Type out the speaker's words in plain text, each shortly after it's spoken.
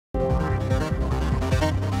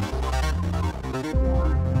Good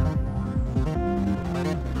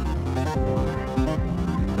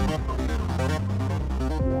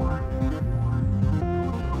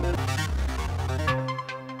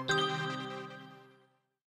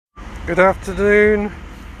afternoon.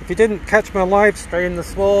 If you didn't catch my live stream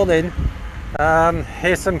this morning,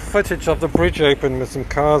 here's some footage of the bridge open with some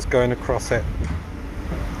cars going across it.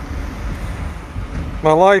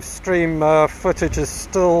 My live stream footage is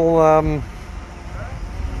still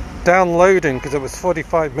downloading because it was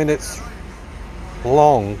 45 minutes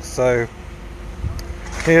long, so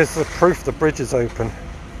here's the proof the bridge is open.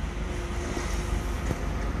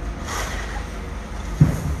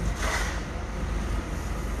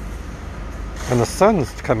 And the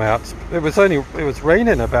sun's come out. It was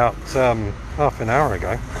raining about half an hour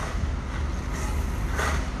ago.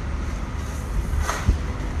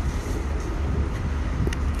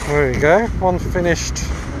 There you go, one finished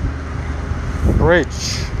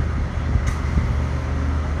bridge.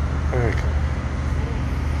 There we go.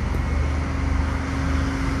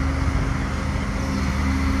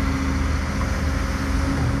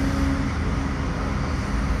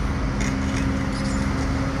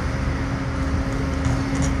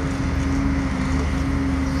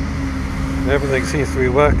 Everything seems to be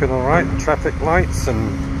working alright, traffic lights, and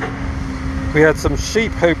we had some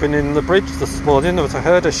sheep hopping in the bridge this morning. There was a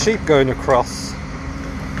herd of sheep going across.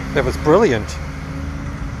 It was brilliant.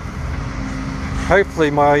 Hopefully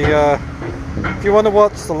if you want to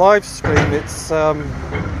watch the live stream, it's you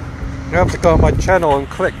have to go on my channel and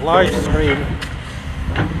click live stream,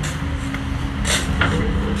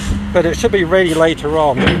 but it should be ready later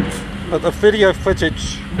on. But the video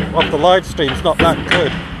footage of the live stream is not that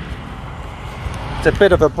good. It's a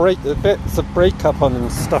bit of a bits of breakup on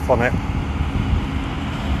and stuff on it.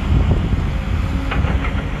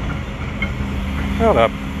 Hold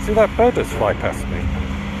up, see that bird just fly past me.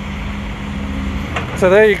 So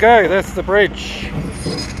there you go, there's the bridge.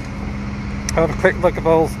 Have a quick look at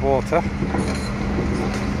Bowles Water.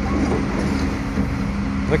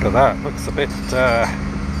 Look at that, looks a bit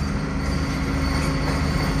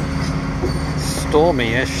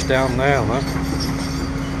stormy-ish down there though.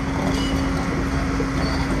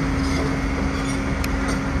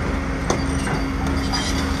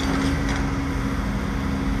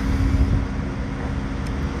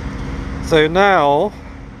 So now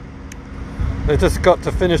they just got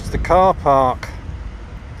to finish the car park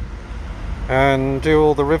and do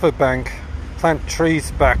all the riverbank, plant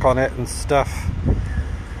trees back on it and stuff.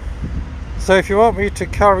 So if you want me to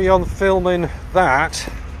carry on filming that,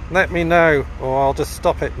 let me know, or I'll just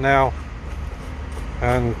stop it now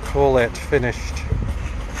and call it finished.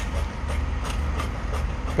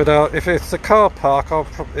 But if it's a car park, I'll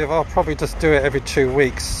probably just do it every 2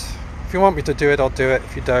 weeks. If you want me to do it, I'll do it.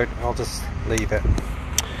 If you don't, I'll just leave it.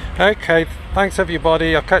 Okay, thanks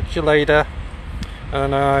everybody. I'll catch you later.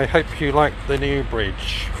 And I hope you like the new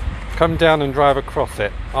bridge. Come down and drive across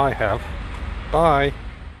it. I have. Bye.